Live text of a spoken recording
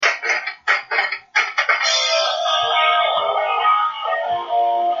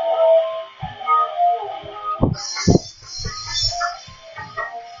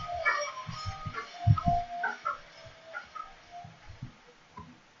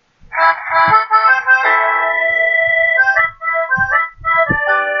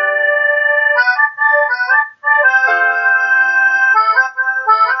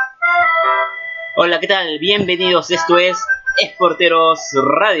Hola, ¿qué tal? Bienvenidos, esto es Esporteros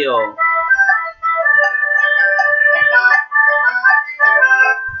Radio.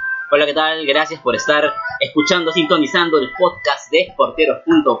 Hola, ¿qué tal? Gracias por estar escuchando, sintonizando el podcast de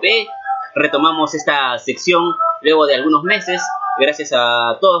Esporteros.p. Retomamos esta sección luego de algunos meses, gracias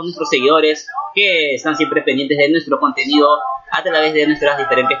a todos nuestros seguidores que están siempre pendientes de nuestro contenido a través de nuestras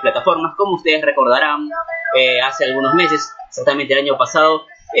diferentes plataformas. Como ustedes recordarán, hace algunos meses, exactamente el año pasado,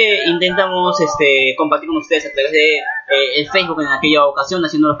 intentamos compartir con ustedes a través de el Facebook en aquella ocasión,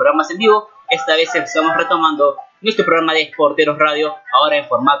 haciendo los programas en vivo. Esta vez estamos retomando nuestro programa de Esporteros Radio, ahora en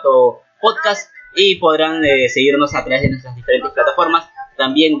formato podcast, y podrán seguirnos a través de nuestras diferentes plataformas.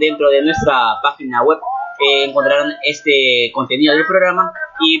 También dentro de nuestra página web encontrarán este contenido del programa,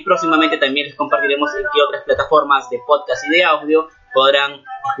 y próximamente también les compartiremos en qué otras plataformas de podcast y de audio podrán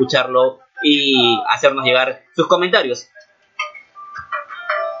escucharlo y hacernos llegar sus comentarios.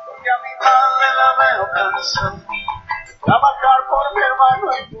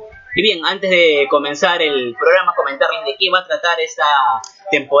 Y bien, antes de comenzar el programa, comentarles de qué va a tratar esta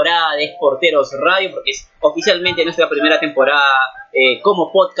temporada de Esporteros Radio, porque es oficialmente nuestra primera temporada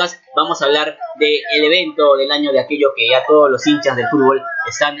como podcast. Vamos a hablar del evento del año, de aquello que ya todos los hinchas del fútbol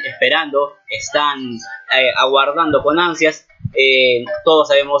están esperando, están aguardando con ansias. Todos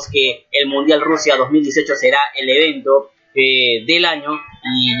sabemos que el Mundial Rusia 2018 será el evento del año,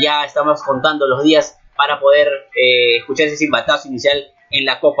 y ya estamos contando los días para poder escuchar ese silbatazo inicial en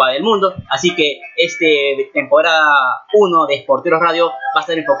la Copa del Mundo. Así que temporada 1 de Esporteros Radio va a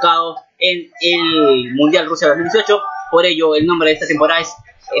estar enfocado en el Mundial Rusia 2018. Por ello, el nombre de esta temporada es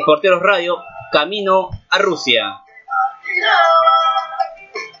Esporteros Radio, Camino a Rusia.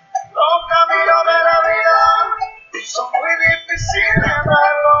 Los caminos de la vida son muy difíciles.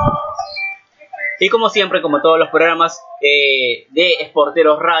 Y como siempre, como todos los programas de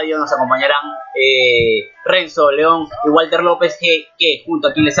Esporteros Radio, nos acompañarán Renzo León y Walter López, que junto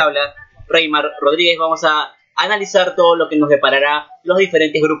a quien les habla, Reymar Rodríguez, vamos a analizar todo lo que nos deparará los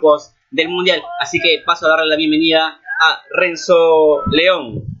diferentes grupos del Mundial. Así que paso a darle la bienvenida a Renzo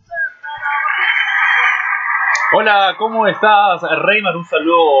León. Hola, ¿cómo estás, Reymar? Un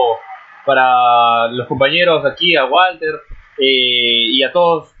saludo para los compañeros aquí, a Walter y a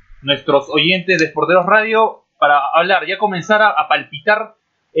todos nuestros oyentes de Esporteros Radio, para hablar, ya comenzar a palpitar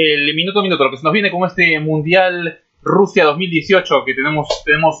el minuto a minuto, lo que se nos viene con este Mundial Rusia 2018, que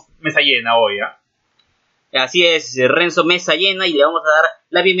tenemos mesa llena hoy, ¿eh? Así es, Renzo, mesa llena, y le vamos a dar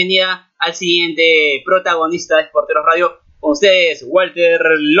la bienvenida al siguiente protagonista de Esporteros Radio, con ustedes, Walter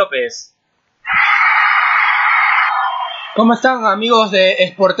López. ¿Cómo están, amigos de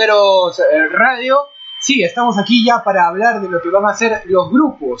Esporteros Radio? Sí, estamos aquí ya para hablar de lo que van a ser los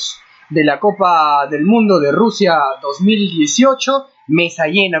grupos de la Copa del Mundo de Rusia 2018. Mesa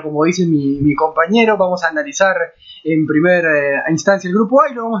llena, como dice mi compañero. Vamos a analizar en primera instancia el grupo A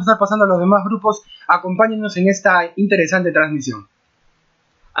y lo vamos a estar pasando a los demás grupos. Acompáñennos en esta interesante transmisión.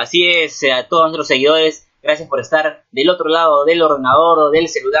 Así es, a todos nuestros seguidores, gracias por estar del otro lado del ordenador o del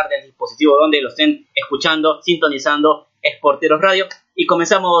celular, del dispositivo donde lo estén escuchando, sintonizando Esporteros Radio. Y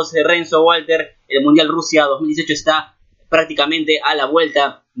comenzamos, Renzo, Walter. El Mundial Rusia 2018 está prácticamente a la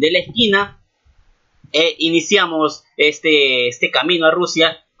vuelta de la esquina. Iniciamos este camino a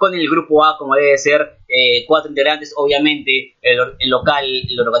Rusia con el grupo A, como debe ser, 4 integrantes. Obviamente el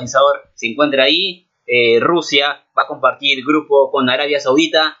organizador se encuentra ahí. Rusia va a compartir grupo con Arabia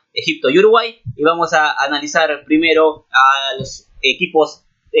Saudita, Egipto y Uruguay. Y vamos a analizar primero a los equipos,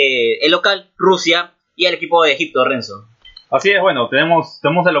 el local, Rusia, y al equipo de Egipto, Renzo. Así es, bueno, tenemos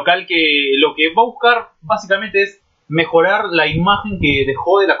al local que lo que va a buscar básicamente es mejorar la imagen que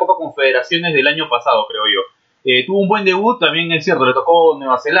dejó de la Copa Confederaciones del año pasado, creo yo. Tuvo un buen debut, también es cierto, le tocó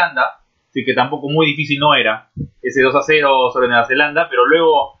Nueva Zelanda, así que tampoco muy difícil no era ese 2-0 sobre Nueva Zelanda, pero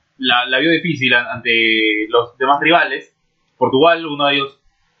luego la vio difícil ante los demás rivales. Portugal, uno de ellos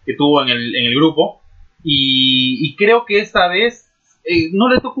que tuvo en el grupo, y creo que esta vez no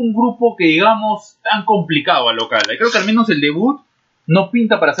le toca un grupo que digamos tan complicado al local. Creo que al menos el debut no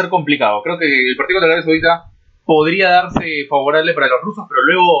pinta para ser complicado. Creo que el partido de Arabia Saudita podría darse favorable para los rusos, pero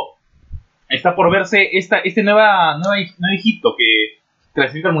luego está por verse este nueva Egipto que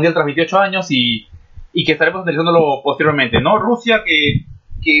clasifica al Mundial tras 28 años y que estaremos analizándolo posteriormente, ¿no? Rusia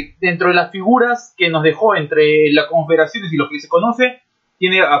que dentro de las figuras que nos dejó entre las confederaciones y lo que se conoce,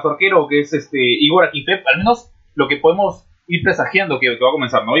 tiene a su arquero, que es Igor Akifev, al menos lo que podemos ir presagiando que va a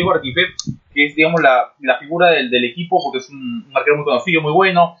comenzar, ¿no? Igor Akifev, que es, digamos, la figura del equipo, porque es un arquero muy conocido, muy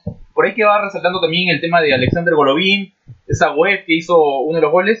bueno. Por ahí que va resaltando también el tema de Alexander Golovin, esa web que hizo uno de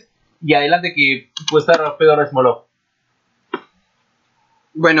los goles, y adelante que puede estar Fedor Smolov.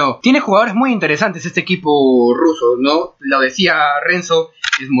 Bueno, tiene jugadores muy interesantes este equipo ruso, ¿no? Lo decía Renzo,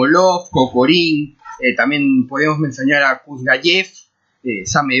 Smolov, Kokorin, también podemos mencionar a Kuzgayev,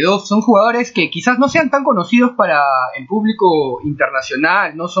 Samedov. Son jugadores que quizás no sean tan conocidos para el público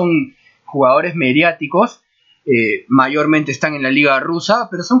internacional, no son jugadores mediáticos, mayormente están en la liga rusa,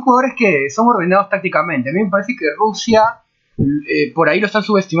 pero son jugadores que son ordenados tácticamente. A mí me parece que Rusia, por ahí lo están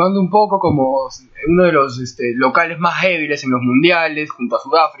subestimando un poco como uno de los locales más débiles en los mundiales, junto a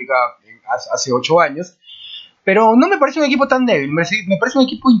Sudáfrica hace 8 años. Pero no me parece un equipo tan débil, me parece un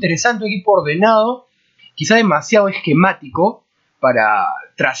equipo interesante, un equipo ordenado, quizá demasiado esquemático para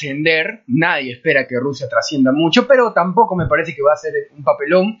trascender. Nadie espera que Rusia trascienda mucho, pero tampoco me parece que va a ser un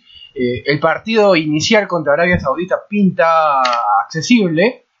papelón. El partido inicial contra Arabia Saudita pinta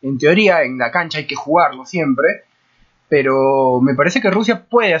accesible, en teoría en la cancha hay que jugarlo siempre, pero me parece que Rusia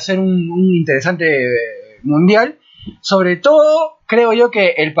puede hacer un interesante mundial. Sobre todo creo yo que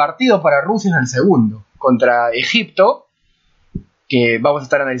el partido para Rusia es el segundo, contra Egipto, que vamos a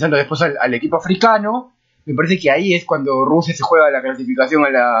estar analizando después al equipo africano. Me parece que ahí es cuando Rusia se juega la clasificación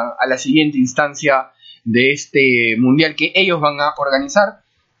a la siguiente instancia de este mundial que ellos van a organizar.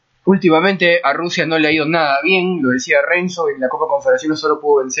 Últimamente a Rusia no le ha ido nada bien, lo decía Renzo, en la Copa Confederaciones solo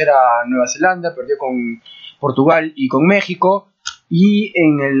pudo vencer a Nueva Zelanda, perdió con Portugal y con México, y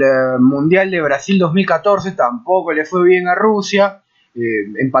en el Mundial de Brasil 2014 tampoco le fue bien a Rusia,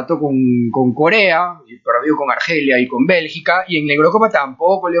 empató con Corea, y perdió con Argelia y con Bélgica, y en la Eurocopa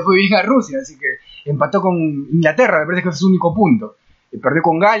tampoco le fue bien a Rusia, así que empató con Inglaterra, me parece que ese es su único punto. Perdió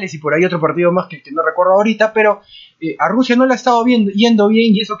con Gales y por ahí otro partido más que no recuerdo ahorita, pero a Rusia no le ha estado yendo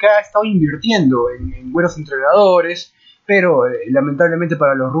bien, y eso que ha estado invirtiendo en buenos entrenadores, pero lamentablemente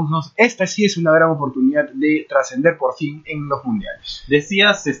para los rusos esta sí es una gran oportunidad de trascender por fin en los mundiales.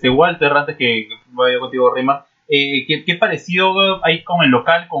 Decías, Walter, antes que vaya contigo, Reymar, que parecido hay con el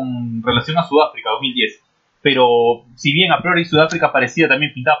local con relación a Sudáfrica 2010, pero si bien a priori Sudáfrica parecía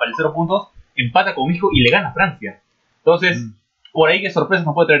también pintada para el 0 puntos, empata con México y le gana a Francia. Entonces, por ahí qué sorpresas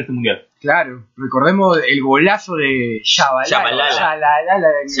nos puede traer este mundial. Claro, recordemos el golazo de Shabalala,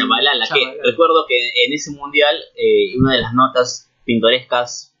 que recuerdo que en ese mundial una de las notas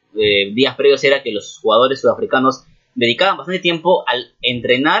pintorescas días previos era que los jugadores sudafricanos dedicaban bastante tiempo al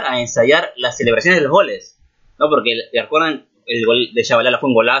entrenar, a ensayar las celebraciones de los goles, ¿no? Porque recuerdan, el gol de Shabalala fue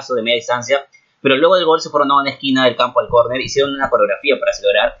un golazo de media distancia, pero luego del gol se fueron a una esquina del campo al córner, hicieron una coreografía para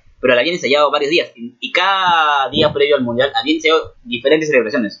celebrar, pero la habían ensayado varios días, y cada día previo al mundial habían ensayado diferentes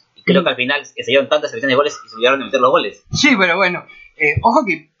celebraciones, y creo que al final ensayaron tantas celebraciones de goles y se olvidaron de meter los goles. Sí, pero bueno, ojo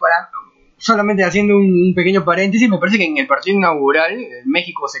que solamente haciendo un pequeño paréntesis, me parece que en el partido inaugural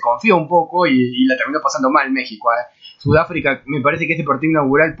México se confió un poco y la terminó pasando mal México. Sudáfrica, me parece que este partido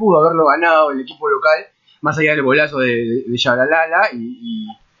inaugural pudo haberlo ganado el equipo local, más allá del golazo de Shabalala,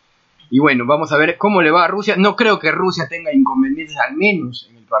 y bueno, vamos a ver cómo le va a Rusia. No creo que Rusia tenga inconvenientes, al menos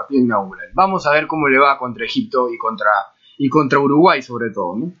en el partido inaugural. Vamos a ver cómo le va contra Egipto y contra Uruguay, sobre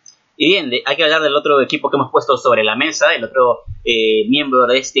todo, ¿no? Y bien, hay que hablar del otro equipo que hemos puesto sobre la mesa, el otro miembro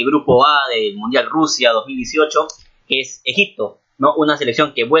de este grupo A del Mundial Rusia 2018, que es Egipto, ¿no? Una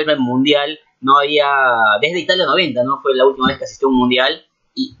selección que vuelve al Mundial, no había, desde Italia 90, ¿no? Fue la última vez que asistió a un Mundial,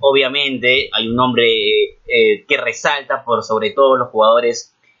 y obviamente hay un nombre que resalta por sobre todo los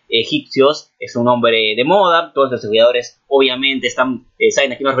jugadores egipcios, es un hombre de moda, todos los jugadores obviamente saben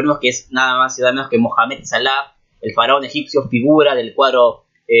a quién nos referimos, que es nada más y nada menos que Mohamed Salah, el faraón egipcio, figura del cuadro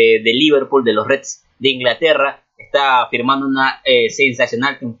de Liverpool, de los Reds de Inglaterra, está firmando una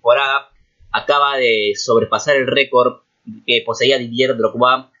sensacional temporada, acaba de sobrepasar el récord que poseía Didier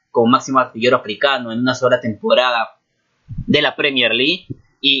Drogba como máximo artillero africano en una sola temporada de la Premier League,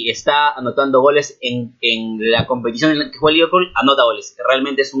 y está anotando goles en la competición en la que juega Liverpool, anota goles.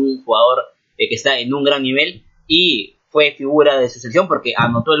 Realmente es un jugador que está en un gran nivel, y fue figura de su selección porque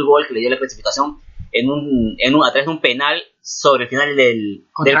anotó el gol que le dio la clasificación a través de un penal sobre el final del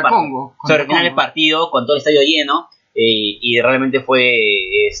partido, con todo el estadio lleno, y realmente fue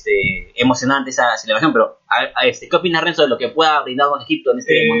emocionante esa celebración. Pero ¿qué opinas, Renzo, de lo que pueda brindar con Egipto en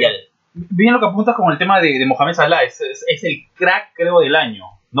este mundial? Bien lo que apuntas con el tema de Mohamed Salah, es el crack, creo, del año,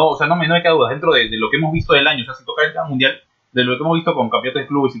 ¿no? O sea, no me queda duda, dentro de lo que hemos visto del año, o sea, sin tocar el tema mundial, de lo que hemos visto con campeonatos de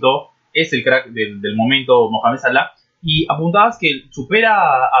clubes y todo, es el crack del momento Mohamed Salah. Y apuntabas que supera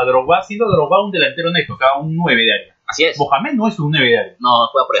a Drogba, siendo Drogba un delantero neto, o sea, un 9 de área. Así es. Mohamed no es un 9 de área. No,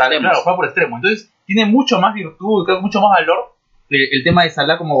 juega por extremo. Claro, juega por extremo. Entonces, tiene mucho más virtud, mucho más valor el tema de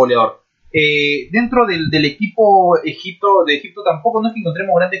Salah como goleador. Dentro del equipo de Egipto tampoco no es que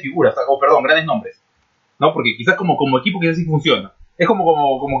encontremos grandes figuras, grandes nombres, ¿no? Porque quizás como equipo quizás sí funciona. Es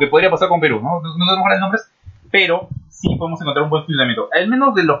como que podría pasar con Perú, ¿no? No tenemos grandes nombres, pero sí podemos encontrar un buen funcionamiento. Al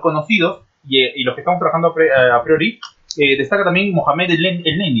menos de los conocidos y los que estamos trabajando a priori, destaca también Mohamed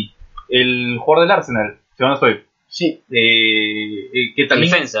El-Neni, el jugador del Arsenal, si no estoy. Sí. Que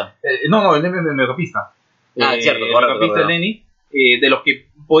también, defensa. no, el mediocampista. Cierto, El mediocampista El-Neni, de los que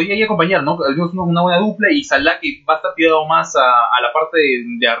podría ir a acompañar, ¿no? Al menos una buena dupla, y Salah, que va a estar tirado más a la parte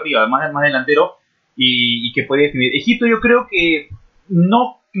de arriba, más delantero, y que podría definir. Egipto, yo creo que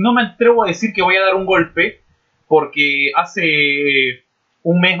no me atrevo a decir que voy a dar un golpe, porque hace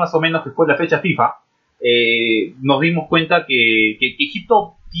un mes más o menos, que fue la fecha FIFA, nos dimos cuenta que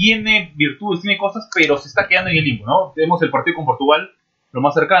Egipto tiene virtudes, tiene cosas, pero se está quedando en el limbo, ¿no? Tenemos el partido con Portugal, lo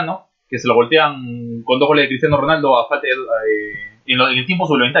más cercano, que se lo voltean con 2 goles de Cristiano Ronaldo a falta en el tiempo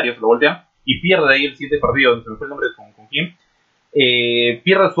suplementario, se lo voltean, y pierde de ahí el siguiente partido, no se me fue el nombre con quién.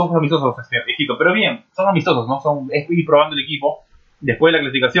 Pierde sus 2 amistosos Egipto, pero bien, son amistosos, ¿no? Es ir probando el equipo después de la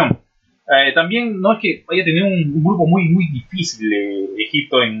clasificación. También no es que haya tenido un grupo muy difícil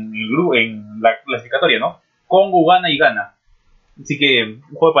Egipto en la clasificatoria, ¿no? Congo, Ghana y Ghana. Así que un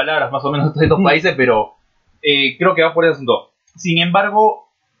juego de palabras más o menos entre 2 países, pero creo que va por ese asunto. Sin embargo,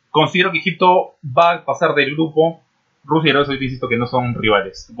 considero que Egipto va a pasar del grupo. Rusia y Arabia Saudita, insisto, que no son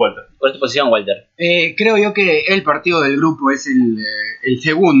rivales. Walter. ¿Cuál es tu posición, Walter? Creo yo que el partido del grupo es el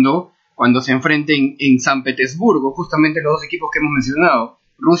segundo, cuando se enfrenten en San Petersburgo, justamente los 2 equipos que hemos mencionado,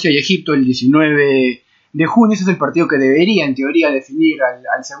 Rusia y Egipto, el 19 de junio. Ese es el partido que debería, en teoría, definir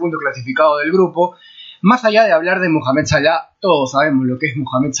al segundo clasificado del grupo. Más allá de hablar de Mohamed Salah, todos sabemos lo que es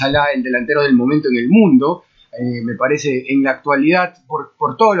Mohamed Salah, el delantero del momento en el mundo. Me parece, en la actualidad,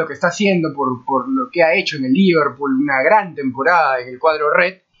 por todo lo que está haciendo, por lo que ha hecho en el Liverpool, una gran temporada en el cuadro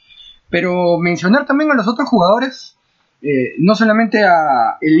red. Pero mencionar también a los otros jugadores, no solamente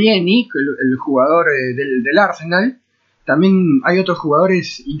a El-Neni, el jugador del Arsenal, también hay otros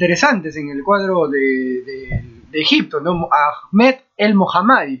jugadores interesantes en el cuadro de Egipto, ¿no? Ahmed El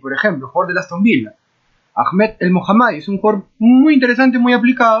Mohammadi, por ejemplo, jugador del Aston Villa. Ahmed El Mohammadi es un jugador muy interesante, muy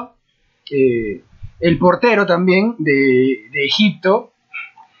aplicado. El portero también de Egipto,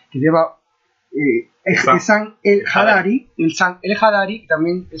 que se llama Hassan El Haddari. El Haddari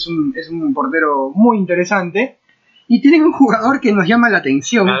también es un portero muy interesante. Y tienen un jugador que nos llama la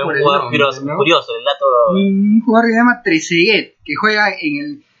atención. Un jugador curioso, el dato. Un jugador que se llama Trezeguet, que juega en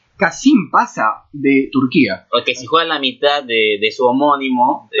el Kasim Pasa de Turquía. O que si juega en la mitad de su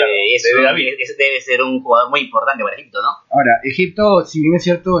homónimo, claro, debe ser un jugador muy importante para Egipto, ¿no? Ahora, Egipto, si bien es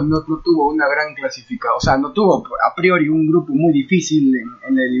cierto, no tuvo una gran clasificación, o sea, no tuvo a priori un grupo muy difícil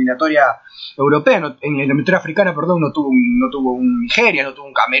en la eliminatoria europea, en la eliminatoria africana, perdón, no tuvo un Nigeria, no tuvo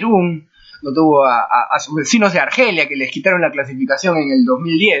un Camerún, no tuvo a sus vecinos de Argelia, que les quitaron la clasificación en el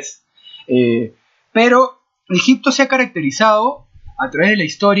 2010, pero Egipto se ha caracterizado a través de la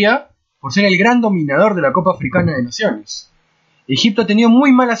historia por ser el gran dominador de la Copa Africana de Naciones. Egipto ha tenido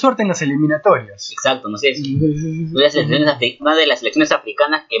muy mala suerte en las eliminatorias. Exacto, no sé, una de las selecciones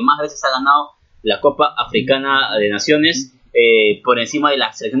africanas que más veces ha ganado la Copa Africana de Naciones, por encima de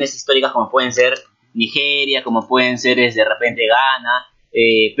las selecciones históricas como pueden ser Nigeria, como pueden ser de repente Ghana,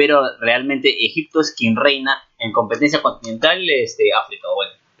 pero realmente Egipto es quien reina en competencia continental África.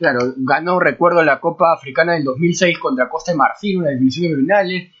 Bueno. Claro, ganó, recuerdo, la Copa Africana del 2006 contra Costa de Marfil, una definición de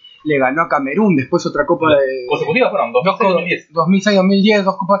finales. Le ganó a Camerún, después otra Copa de... consecutivas fueron, 2006-2010. 2006-2010,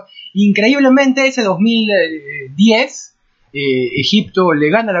 2 copas. Increíblemente, ese 2010, Egipto le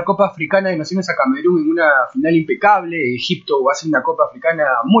gana la Copa Africana de Naciones a Camerún en una final impecable. Egipto hace una Copa Africana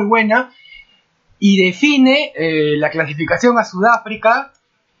muy buena y define la clasificación a Sudáfrica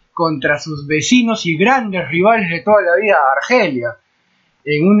contra sus vecinos y grandes rivales de toda la vida, Argelia.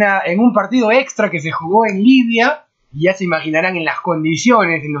 En un partido extra que se jugó en Libia, y ya se imaginarán en las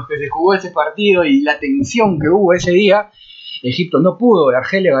condiciones en las que se jugó ese partido y la tensión que hubo ese día. Egipto no pudo,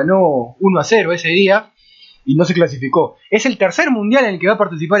 Argelia ganó 1-0 ese día y no se clasificó. Es el tercer mundial en el que va a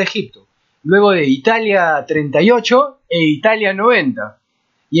participar Egipto, luego de Italia 38 e Italia 90.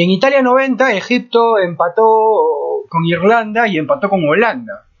 Y en Italia 90 Egipto empató con Irlanda y empató con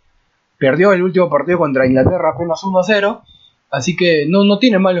Holanda. Perdió el último partido contra Inglaterra apenas 1-0. Así que no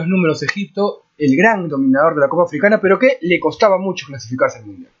tiene malos números Egipto, el gran dominador de la Copa Africana, pero que le costaba mucho clasificarse al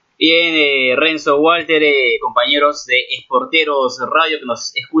Mundial. Bien, Renzo, Walter, compañeros de Esporteros Radio que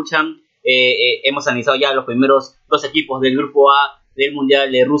nos escuchan, hemos analizado ya los primeros 2 equipos del Grupo A del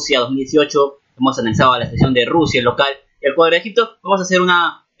Mundial de Rusia 2018. Hemos analizado a la selección de Rusia, el local, y el cuadro de Egipto. Vamos a hacer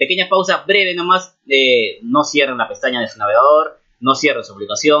una pequeña pausa breve nomás. No cierren la pestaña de su navegador, no cierren su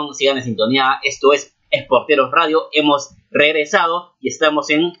aplicación, sigan en sintonía. Esto es Esporteros Radio. Hemos regresado y estamos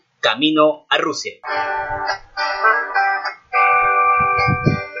en camino a Rusia.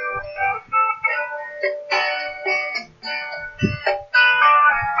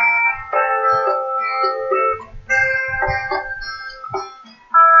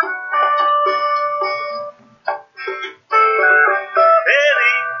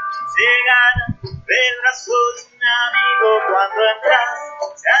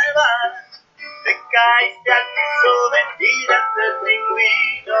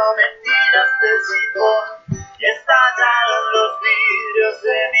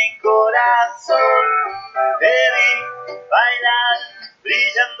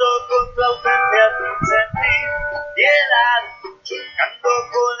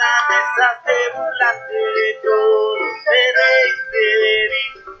 burlaste de todo, te reíste de mí,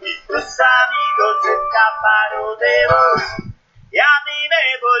 y tus amigos se escaparon de vos. Y a mí me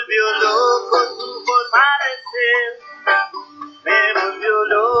volvió loco tu forma de ser, me volvió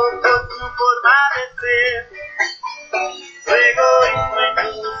loco tu forma de ser. Tu egoísmo en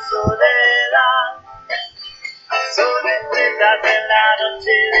tu soledad, son estrellas en la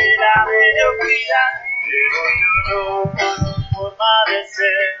noche de la mediocridad. Me volvió loco tu forma de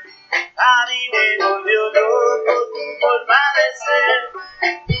ser, a mí me volvió loco tu forma de ser.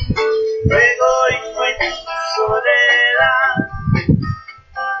 Tu egoísmo en tu soledad,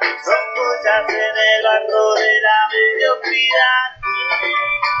 son cosas en el barro de la mediocridad.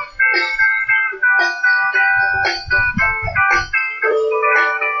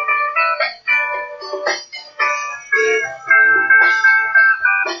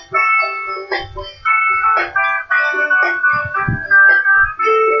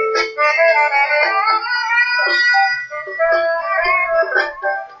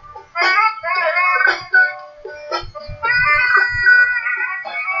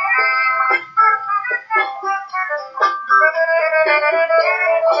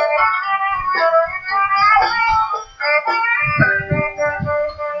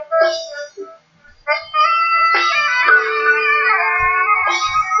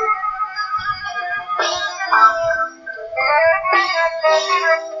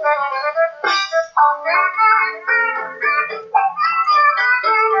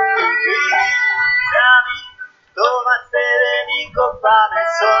 Tomaste de mi copa, me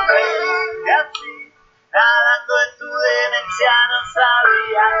sonreí así, nadando en tu demencia, no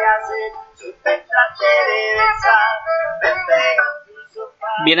sabía qué hacer. Yo te traté de besar, me pegué en tu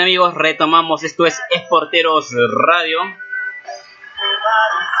sofá. Bien amigos, retomamos, esto es Esporteros Radio.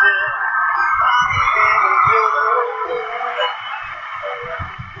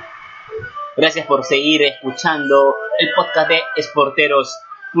 Gracias por seguir escuchando el podcast de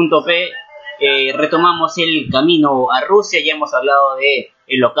Esporteros.p. Retomamos el camino a Rusia. Ya hemos hablado de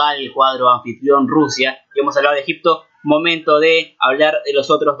el local, el cuadro anfitrión Rusia. Ya hemos hablado de Egipto. Momento de hablar de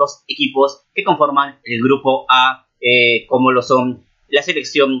los otros dos equipos que conforman el grupo A, como lo son la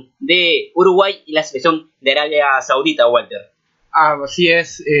selección de Uruguay y la selección de Arabia Saudita, Walter. Así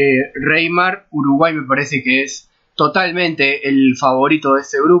es, Reymar. Uruguay me parece que es totalmente el favorito de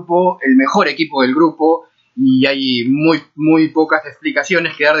este grupo, el mejor equipo del grupo, y hay muy pocas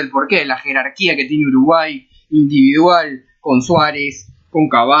explicaciones que dar del porqué. La jerarquía que tiene Uruguay, individual, con Suárez, con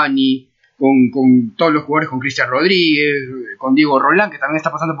Cavani, con todos los jugadores, con Cristian Rodríguez, con Diego Roland, que también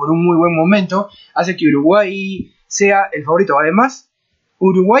está pasando por un muy buen momento, hace que Uruguay sea el favorito. Además,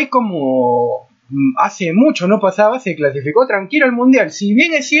 Uruguay, como hace mucho no pasaba, se clasificó tranquilo al Mundial. Si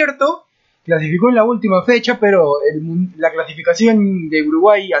bien es cierto, clasificó en la última fecha, pero la clasificación de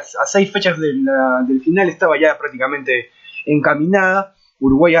Uruguay a 6 fechas del final estaba ya prácticamente encaminada.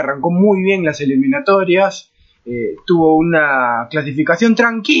 Uruguay arrancó muy bien las eliminatorias, tuvo una clasificación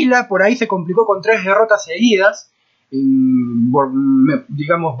tranquila, por ahí se complicó con 3 derrotas seguidas,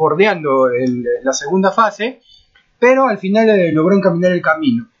 digamos bordeando la segunda fase, pero al final logró encaminar el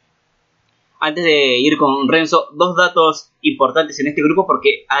camino. Antes de ir con Renzo, dos datos importantes en este grupo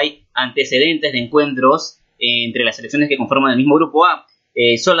porque hay antecedentes de encuentros entre las selecciones que conforman el mismo grupo A.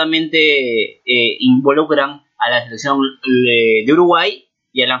 Solamente involucran a la selección de Uruguay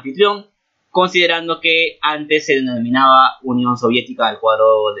y al anfitrión, considerando que antes se denominaba Unión Soviética al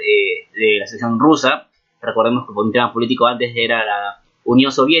cuadro de la selección rusa. Recordemos que por un tema político antes era la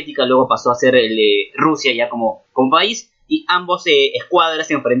Unión Soviética, luego pasó a ser Rusia ya como país, y ambos escuadras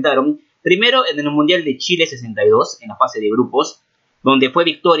se enfrentaron primero en el Mundial de Chile 62, en la fase de grupos, donde fue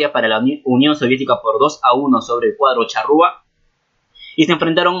victoria para la Unión Soviética por 2-1 sobre el cuadro charrúa, y se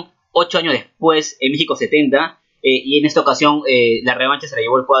enfrentaron 8 años después en México 70, y en esta ocasión la revancha se la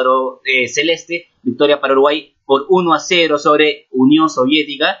llevó el cuadro celeste, victoria para Uruguay por 1-0 sobre Unión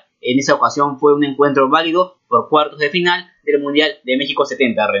Soviética. En esa ocasión fue un encuentro válido por cuartos de final del Mundial de México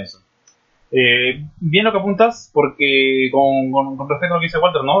 70, Renzo. Bien lo que apuntas, porque con respecto a lo que dice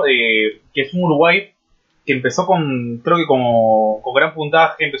Walter, ¿no? Que es un Uruguay que empezó con gran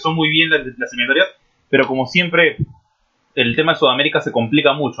puntaje, empezó muy bien las eliminatorias, pero como siempre el tema de Sudamérica se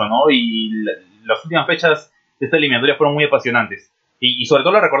complica mucho, ¿no? Y las últimas fechas de esta eliminatoria fueron muy apasionantes, y sobre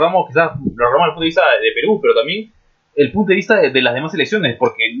todo lo recordamos desde el punto de vista de Perú, pero también el punto de vista de las demás selecciones,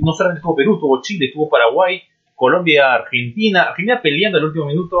 porque no solamente estuvo Perú, estuvo Chile, estuvo Paraguay, Colombia, Argentina peleando al último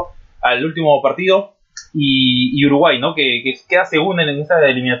minuto, al último partido, y Uruguay, ¿no? Que queda segunda en esta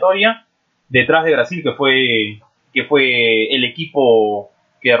eliminatoria, detrás de Brasil, que fue el equipo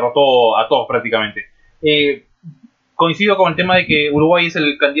que derrotó a todos prácticamente. coincido con el tema de que Uruguay es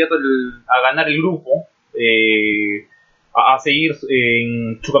el candidato a ganar el grupo, a seguir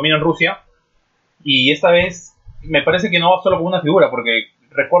en su camino en Rusia. Y esta vez me parece que no va solo con una figura, porque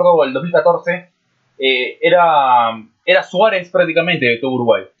recuerdo el 2014 era Suárez prácticamente de todo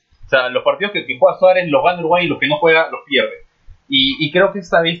Uruguay. O sea, los partidos que juega Suárez los gana Uruguay y los que no juega los pierde. Y creo que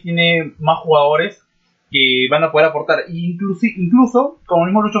esta vez tiene más jugadores que van a poder aportar. Incluso como el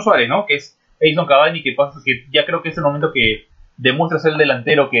mismo Lucho Suárez, ¿no? Que es Edison Cavani, que ya creo que es el momento que demuestra ser el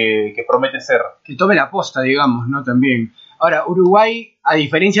delantero que promete ser. Que tome la posta, digamos, ¿no? También. Ahora, Uruguay, a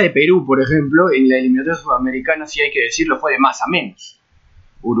diferencia de Perú, por ejemplo, en la eliminatoria sudamericana, sí hay que decirlo, fue de más a menos.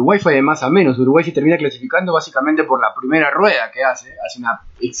 Uruguay fue de más a menos. Uruguay se termina clasificando básicamente por la primera rueda que hace una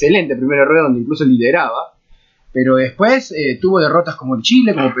excelente primera rueda donde incluso lideraba, pero después tuvo derrotas como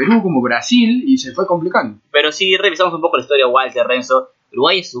Chile, como Perú, como Brasil, y se fue complicando. Pero si revisamos un poco la historia de Walter, Renzo,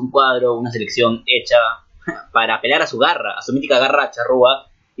 Uruguay es un cuadro, una selección hecha para apelar a su garra, a su mítica garra charrúa,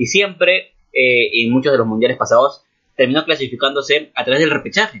 y siempre, en muchos de los mundiales pasados, terminó clasificándose a través del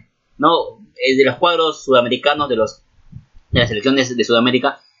repechaje, ¿no? De los cuadros sudamericanos, de las selecciones de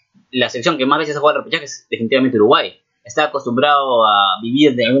Sudamérica, la selección que más veces ha jugado al repechaje es definitivamente Uruguay. Está acostumbrado a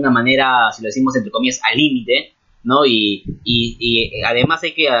vivir de alguna manera, si lo decimos entre comillas, al límite, ¿no? Y además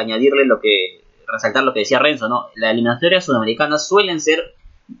hay que añadirle resaltar lo que decía Renzo, ¿no? Las eliminatorias sudamericanas suelen ser,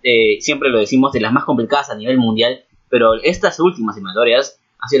 siempre lo decimos, de las más complicadas a nivel mundial, pero estas últimas eliminatorias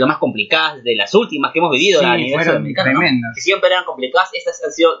han sido las más complicadas de las últimas que hemos vivido, sí, a nivel sudamericano, ¿no? Que siempre eran complicadas, estas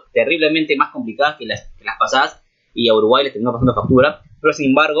han sido terriblemente más complicadas que las pasadas, y a Uruguay le terminó pasando factura, pero sin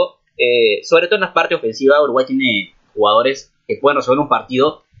embargo, sobre todo en la parte ofensiva, Uruguay tiene jugadores que pueden resolver un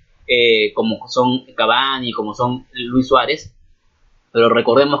partido, como son Cavani, como son Luis Suárez, pero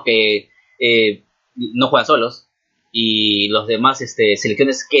recordemos que no juegan solos, y los demás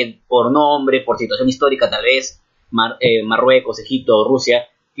selecciones que por nombre, por situación histórica tal vez, Marruecos, Egipto, Rusia,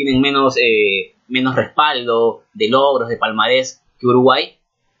 tienen menos respaldo de logros, de palmarés que Uruguay,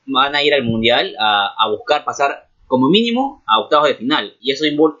 van a ir al Mundial a buscar pasar como mínimo a octavos de final, y eso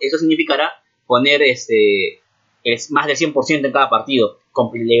significará poner es más del 100% en cada partido.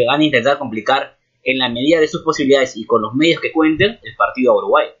 Le van a intentar complicar en la medida de sus posibilidades y con los medios que cuenten el partido a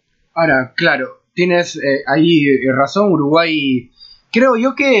Uruguay. Ahora, claro, tienes ahí razón. Uruguay, creo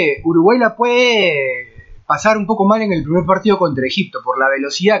yo que Uruguay la puede pasar un poco mal en el primer partido contra Egipto por la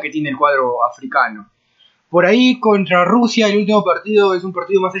velocidad que tiene el cuadro africano. Por ahí contra Rusia el último partido es un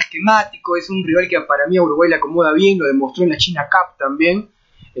partido más esquemático, es un rival que para mí a Uruguay le acomoda bien, lo demostró en la China Cup también.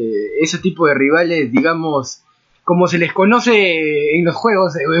 Ese tipo de rivales, digamos, como se les conoce en los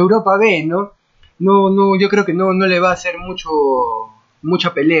juegos de Europa B, ¿no? No, yo creo que no le va a hacer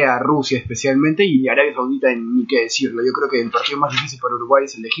mucha pelea a Rusia especialmente, y Arabia Saudita ni qué decirlo. Yo creo que el partido más difícil para Uruguay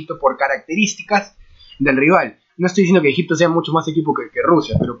es el de Egipto por características del rival. No estoy diciendo que Egipto sea mucho más equipo que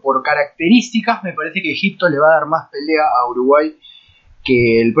Rusia, pero por características me parece que Egipto le va a dar más pelea a Uruguay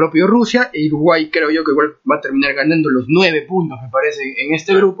que el propio Rusia. Y Uruguay creo yo que igual va a terminar ganando los 9 puntos, me parece, en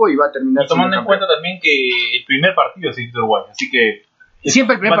este grupo, y va a terminar... Y tomando en cuenta también que el primer partido es Egipto-Uruguay, así que...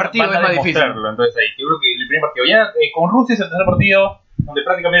 Siempre el primer partido es más difícil. Entonces ahí, yo creo que el primer partido, ya con Rusia es el tercer partido donde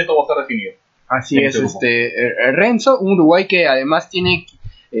prácticamente todo va a estar definido. Así es, Renzo, un Uruguay que además tiene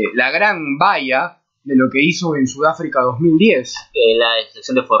la gran valla de lo que hizo en Sudáfrica 2010. La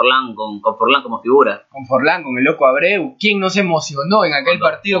selección de Forlán, con Forlán como figura. Con Forlán, con el loco Abreu. ¿Quién no se emocionó en aquel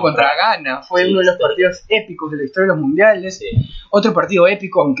partido contra Ghana? Fue uno de los partidos épicos de la historia de los mundiales. Sí. Otro partido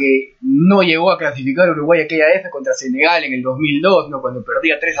épico, aunque no llegó a clasificar a Uruguay aquella vez, contra Senegal en el 2002, ¿no? Cuando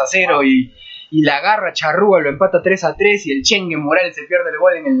perdía 3-0 y la garra charrúa lo empata 3-3 y el Chengue Morales se pierde el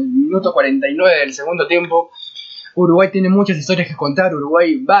gol en el minuto 49 del segundo tiempo. Uruguay tiene muchas historias que contar,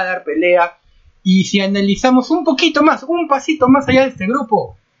 Uruguay va a dar pelea. Y si analizamos un poquito más, un pasito más allá de este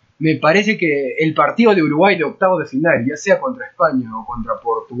grupo, me parece que el partido de Uruguay de octavos de final, ya sea contra España o contra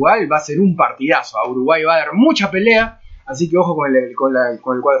Portugal, va a ser un partidazo. A Uruguay va a dar mucha pelea, así que ojo con el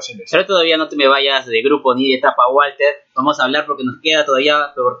cuadro celeste. Pero todavía no te me vayas de grupo ni de etapa, Walter. Vamos a hablar porque nos queda todavía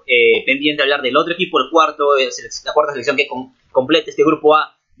pendiente hablar del otro equipo, la cuarta selección que completa este grupo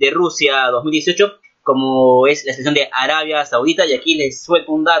A de Rusia 2018. Como es la selección de Arabia Saudita, y aquí les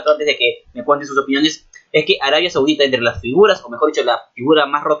suelto un dato antes de que me cuenten sus opiniones, es que Arabia Saudita, entre las figuras, o mejor dicho, la figura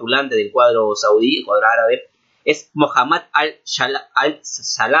más rotulante del cuadro saudí, el cuadro árabe, es Mohammed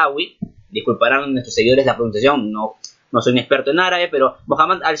Al-Shalawi. Disculparán nuestros seguidores la pronunciación, no soy un experto en árabe, pero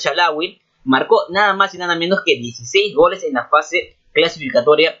Mohammed Al-Shalawi marcó nada más y nada menos que 16 goles en la fase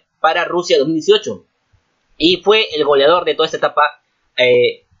clasificatoria para Rusia 2018, y fue el goleador de toda esta etapa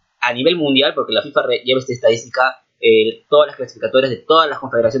a nivel mundial, porque la FIFA lleva esta estadística, todas las clasificatorias de todas las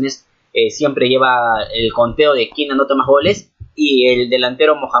confederaciones siempre lleva el conteo de quién anota más goles, y el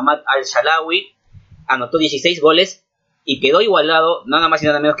delantero Mohamed Al-Shalawi anotó 16 goles y quedó igualado nada más y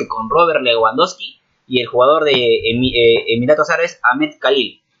nada menos que con Robert Lewandowski y el jugador de Emiratos Árabes, Ahmed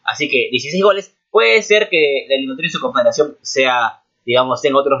Khalil. Así que 16 goles. Puede ser que la eliminatoria de su confederación sea, digamos,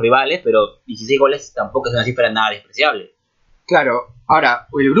 tenga otros rivales, pero 16 goles tampoco es una cifra nada despreciable. Claro, ahora,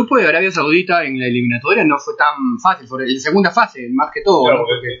 el grupo de Arabia Saudita en la eliminatoria no fue tan fácil, fue la segunda fase, más que todo. Claro, ¿no?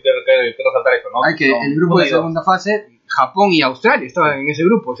 porque hay que resaltar eso, ¿no? Hay que, el grupo de segunda fase, Japón y Australia estaban en ese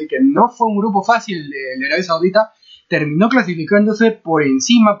grupo, así que no fue un grupo fácil de Arabia Saudita. Terminó clasificándose por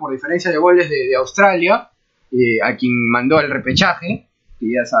encima, por diferencia de goles de Australia, a quien mandó al repechaje, que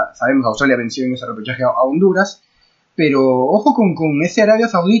ya sabemos Australia venció en ese repechaje a Honduras. Pero ojo con ese Arabia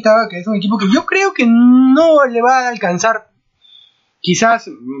Saudita, que es un equipo que yo creo que no le va a alcanzar. Quizás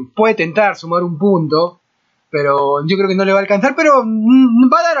puede tentar sumar un punto, pero yo creo que no le va a alcanzar, pero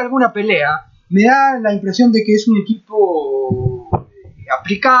va a dar alguna pelea. Me da la impresión de que es un equipo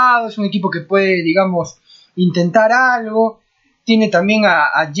aplicado, es un equipo que puede, digamos, intentar algo. Tiene también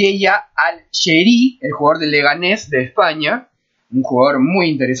a Yeya Al-Sheri, el jugador del Leganés de España, un jugador muy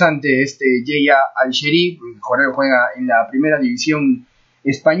interesante, Yeya Al-Sheri, el jugador que juega en la primera división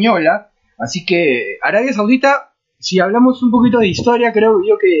española. Así que Arabia Saudita, si hablamos un poquito de historia, creo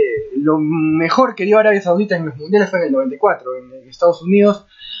yo que lo mejor que dio Arabia Saudita en los mundiales fue en el 94, en Estados Unidos,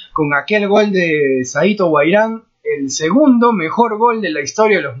 con aquel gol de Said Ouairán, el segundo mejor gol de la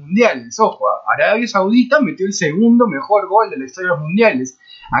historia de los mundiales. Ojo, Arabia Saudita metió el segundo mejor gol de la historia de los mundiales,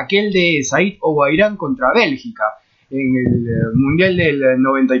 aquel de Said Ouairán contra Bélgica, en el mundial del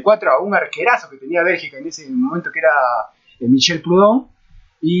 94, a un arquerazo que tenía Bélgica en ese momento, que era Michel Prudhomme,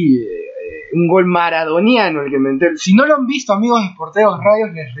 y un gol maradoniano el que metió. Si no lo han visto, amigos de Porteros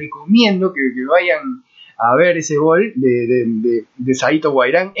Radios, les recomiendo que vayan a ver ese gol de Said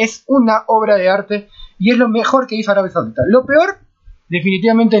Ouairán. Es una obra de arte y es lo mejor que hizo Arabia Saudita. Lo peor,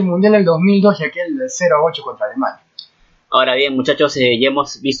 definitivamente, el mundial del 2002 y aquel 0-8 contra Alemania. Ahora bien, muchachos, ya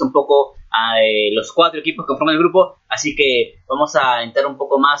hemos visto un poco a los 4 equipos que forman el grupo, así que vamos a entrar un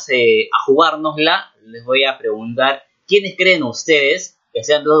poco más a jugárnosla. Les voy a preguntar, ¿quiénes creen ustedes que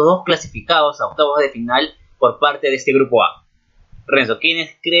sean los 2 clasificados a octavos de final por parte de este grupo A? Renzo,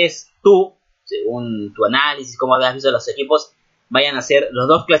 ¿quiénes crees tú, según tu análisis, cómo has visto los equipos, vayan a ser los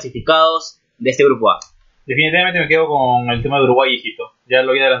 2 clasificados de este grupo A? Definitivamente me quedo con el tema de Uruguay y Egipto. Ya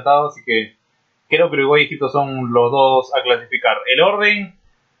lo había adelantado, así que creo que Uruguay y Egipto son los 2 a clasificar. El orden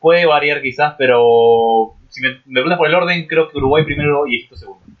puede variar quizás, pero si me preguntas por el orden, creo que Uruguay primero y Egipto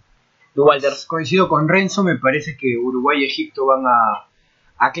segundo. ¿Tú, Walter? Coincido con Renzo, me parece que Uruguay y Egipto van a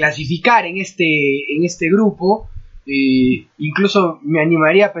clasificar en este grupo. Incluso me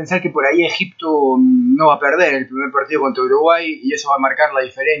animaría a pensar que por ahí Egipto no va a perder el primer partido contra Uruguay y eso va a marcar la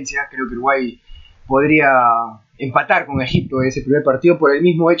diferencia. Creo que Uruguay podría empatar con Egipto ese primer partido por el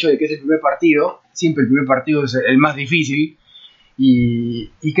mismo hecho de que es el primer partido. Siempre el primer partido es el más difícil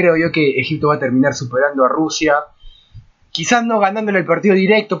y creo yo que Egipto va a terminar superando a Rusia. Quizás no ganándole el partido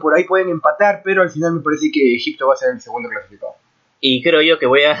directo, por ahí pueden empatar, pero al final me parece que Egipto va a ser el segundo clasificado. Y creo yo que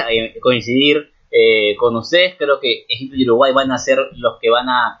voy a coincidir con ustedes. Creo que Egipto y Uruguay van a ser los que van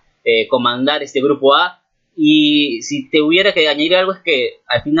a comandar este grupo A. Y si te hubiera que añadir algo, es que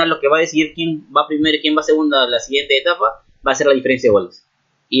al final lo que va a decidir quién va primero y quién va segundo en la siguiente etapa va a ser la diferencia de goles.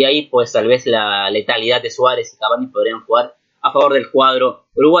 Y ahí pues tal vez la letalidad de Suárez y Cavani podrían jugar a favor del cuadro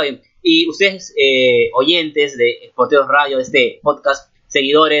uruguayo. Y ustedes, oyentes de Porteros Radio, de este podcast,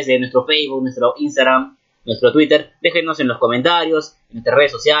 seguidores de nuestro Facebook, nuestro Instagram, nuestro Twitter, déjenos en los comentarios, en nuestras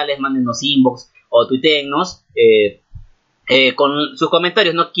redes sociales, mándenos inbox o tuiteennos con sus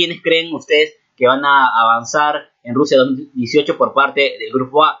comentarios, ¿no? ¿Quiénes creen ustedes que van a avanzar en Rusia 2018 por parte del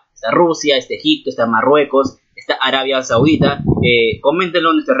grupo A? Está Rusia, está Egipto, está Marruecos, está Arabia Saudita. Coméntenlo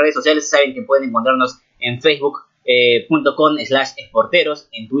en nuestras redes sociales. Saben que pueden encontrarnos en facebook.com/esporteros.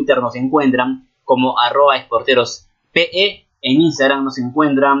 En Twitter nos encuentran como @esporterospe. En Instagram nos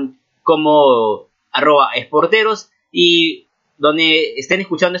encuentran como @esporteros. Y donde estén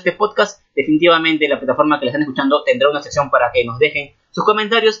escuchando este podcast, definitivamente la plataforma que la están escuchando tendrá una sección para que nos dejen sus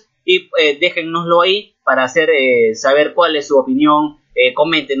comentarios y déjennoslo ahí para hacer saber cuál es su opinión.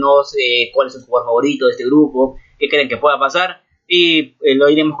 Coméntenos cuál es su jugador favorito de este grupo, qué creen que pueda pasar, y lo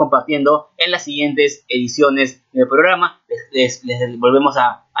iremos compartiendo en las siguientes ediciones del programa. Les volvemos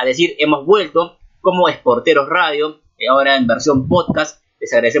a decir, hemos vuelto como Esporteros Radio, ahora en versión podcast.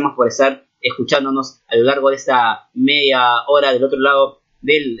 Les agradecemos por estar escuchándonos a lo largo de esta media hora del otro lado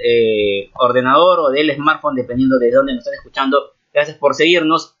del ordenador o del smartphone, dependiendo de dónde nos están escuchando. Gracias por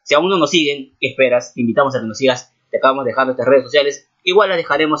seguirnos. Si aún no nos siguen, ¿qué esperas? Te invitamos a que nos sigas te acabamos de dejar nuestras redes sociales. Igual las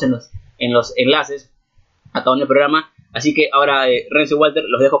dejaremos en los enlaces a todo el programa. Así que ahora, Renzo y Walter,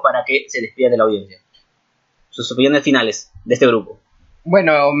 los dejo para que se despidan de la audiencia. Sus opiniones finales de este grupo.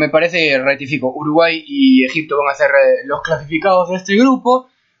 Bueno, me parece, rectifico, Uruguay y Egipto van a ser los clasificados de este grupo.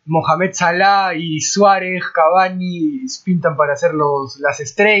 Mohamed Salah y Suárez, Cavani pintan para ser las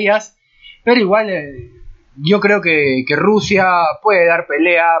estrellas. Pero igual, yo creo que Rusia puede dar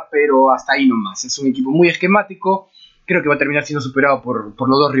pelea, pero hasta ahí nomás. Es un equipo muy esquemático. Creo que va a terminar siendo superado por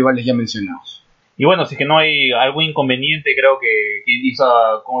los dos rivales ya mencionados. Y bueno, si es que no hay algún inconveniente, creo que hizo,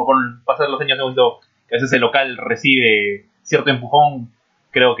 como con el pasar de los años, hemos visto que a veces el local recibe cierto empujón.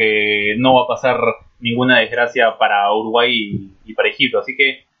 Creo que no va a pasar ninguna desgracia para Uruguay y para Egipto. Así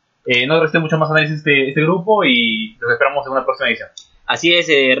que no resté mucho más análisis este grupo y los esperamos en una próxima edición. Así es,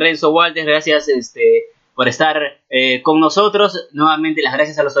 Renzo, Walter, gracias por estar con nosotros. Nuevamente las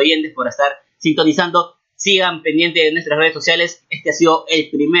gracias a los oyentes por estar sintonizando. Sigan pendientes de nuestras redes sociales. Este ha sido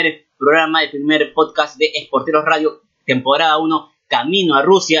el primer programa, el primer podcast de Exporteros Radio, temporada 1, Camino a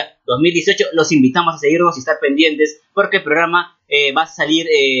Rusia 2018. Los invitamos a seguirnos y estar pendientes porque el programa va a salir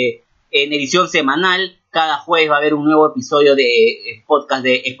en edición semanal. Cada jueves va a haber un nuevo episodio de podcast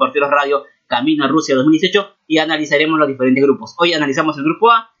de Exporteros Radio, Camino a Rusia 2018, y analizaremos los diferentes grupos. Hoy analizamos el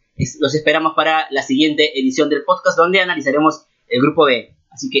grupo A. Los esperamos para la siguiente edición del podcast, donde analizaremos el grupo B.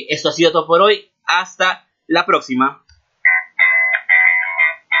 Así que esto ha sido todo por hoy. Hasta la próxima.